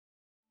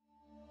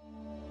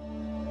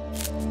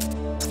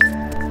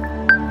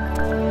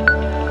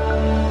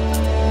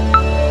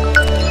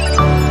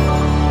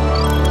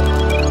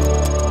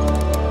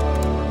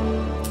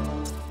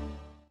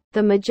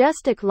The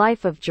majestic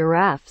life of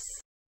giraffes.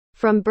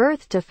 From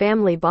birth to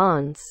family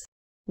bonds.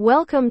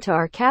 Welcome to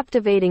our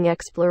captivating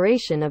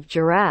exploration of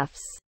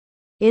giraffes.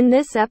 In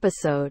this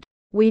episode,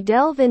 we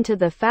delve into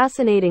the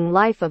fascinating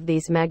life of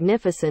these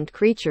magnificent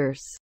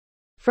creatures.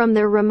 From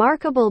their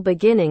remarkable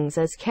beginnings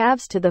as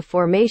calves to the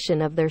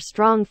formation of their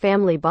strong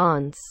family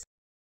bonds.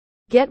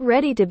 Get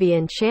ready to be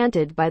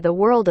enchanted by the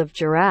world of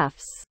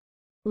giraffes.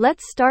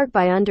 Let's start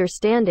by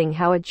understanding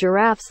how a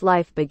giraffe's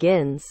life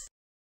begins.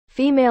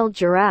 Female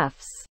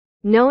giraffes,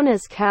 known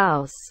as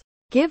cows,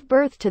 give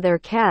birth to their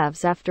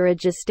calves after a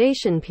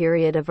gestation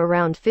period of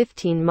around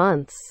 15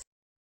 months.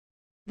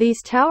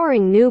 These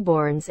towering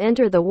newborns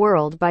enter the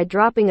world by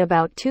dropping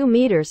about 2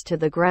 meters to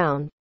the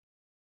ground,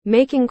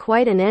 making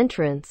quite an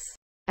entrance.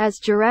 As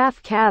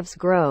giraffe calves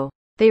grow,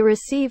 they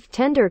receive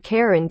tender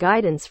care and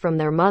guidance from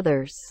their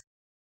mothers.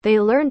 They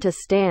learn to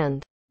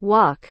stand,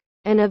 walk,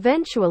 and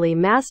eventually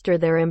master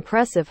their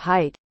impressive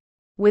height.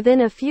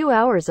 Within a few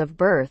hours of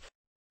birth,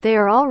 they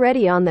are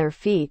already on their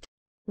feet,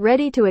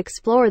 ready to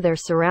explore their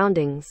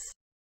surroundings.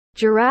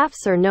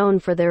 Giraffes are known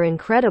for their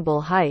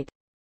incredible height,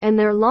 and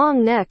their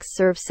long necks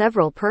serve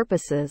several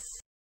purposes.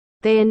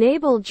 They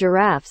enable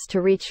giraffes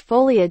to reach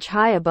foliage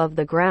high above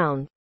the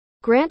ground,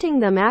 granting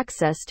them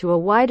access to a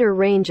wider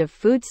range of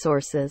food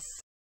sources.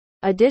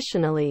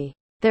 Additionally,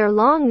 their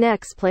long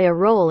necks play a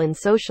role in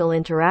social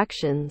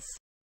interactions,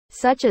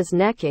 such as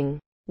necking,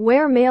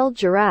 where male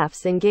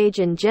giraffes engage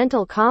in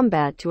gentle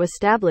combat to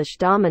establish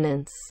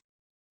dominance.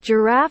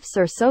 Giraffes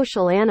are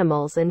social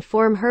animals and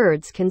form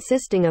herds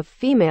consisting of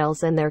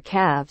females and their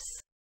calves.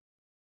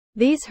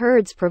 These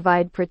herds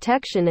provide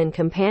protection and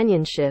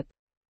companionship.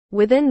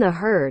 Within the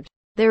herd,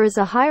 there is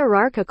a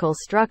hierarchical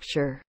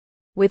structure,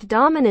 with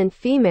dominant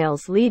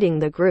females leading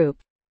the group.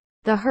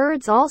 The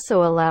herds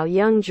also allow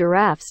young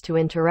giraffes to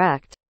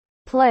interact,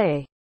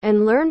 play,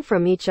 and learn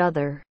from each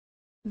other.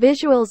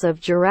 Visuals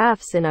of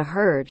giraffes in a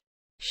herd,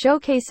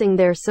 showcasing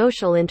their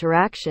social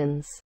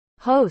interactions.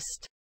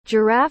 Host.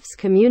 Giraffes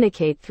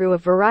communicate through a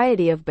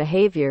variety of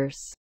behaviors,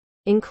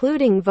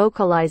 including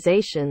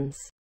vocalizations,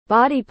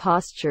 body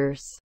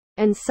postures,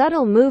 and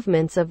subtle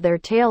movements of their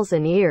tails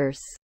and ears.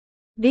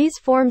 These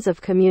forms of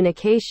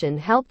communication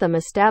help them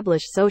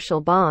establish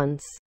social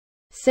bonds,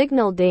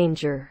 signal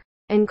danger,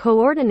 and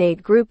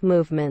coordinate group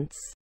movements.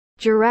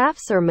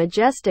 Giraffes are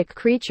majestic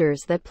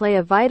creatures that play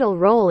a vital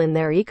role in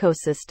their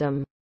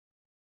ecosystem.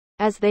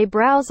 As they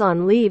browse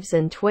on leaves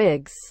and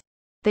twigs,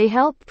 they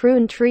help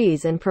prune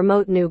trees and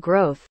promote new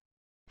growth.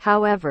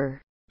 However,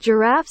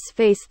 giraffes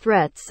face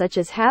threats such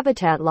as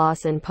habitat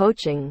loss and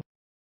poaching.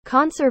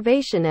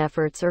 Conservation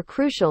efforts are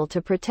crucial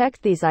to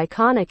protect these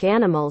iconic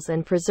animals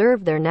and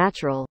preserve their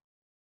natural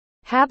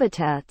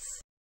habitats.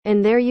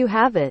 And there you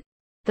have it,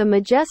 the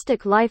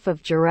majestic life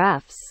of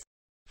giraffes.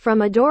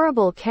 From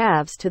adorable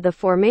calves to the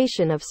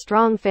formation of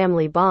strong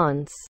family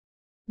bonds,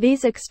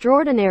 these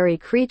extraordinary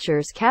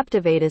creatures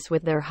captivate us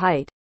with their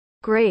height,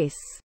 grace,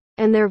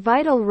 and their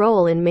vital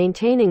role in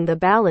maintaining the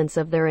balance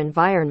of their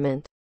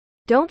environment.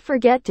 Don't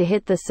forget to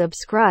hit the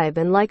subscribe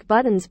and like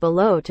buttons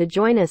below to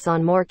join us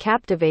on more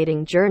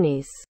captivating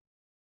journeys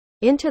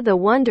into the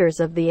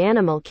wonders of the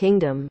animal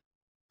kingdom.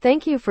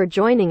 Thank you for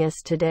joining us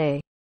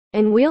today,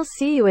 and we'll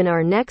see you in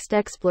our next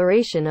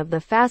exploration of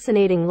the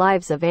fascinating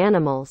lives of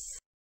animals.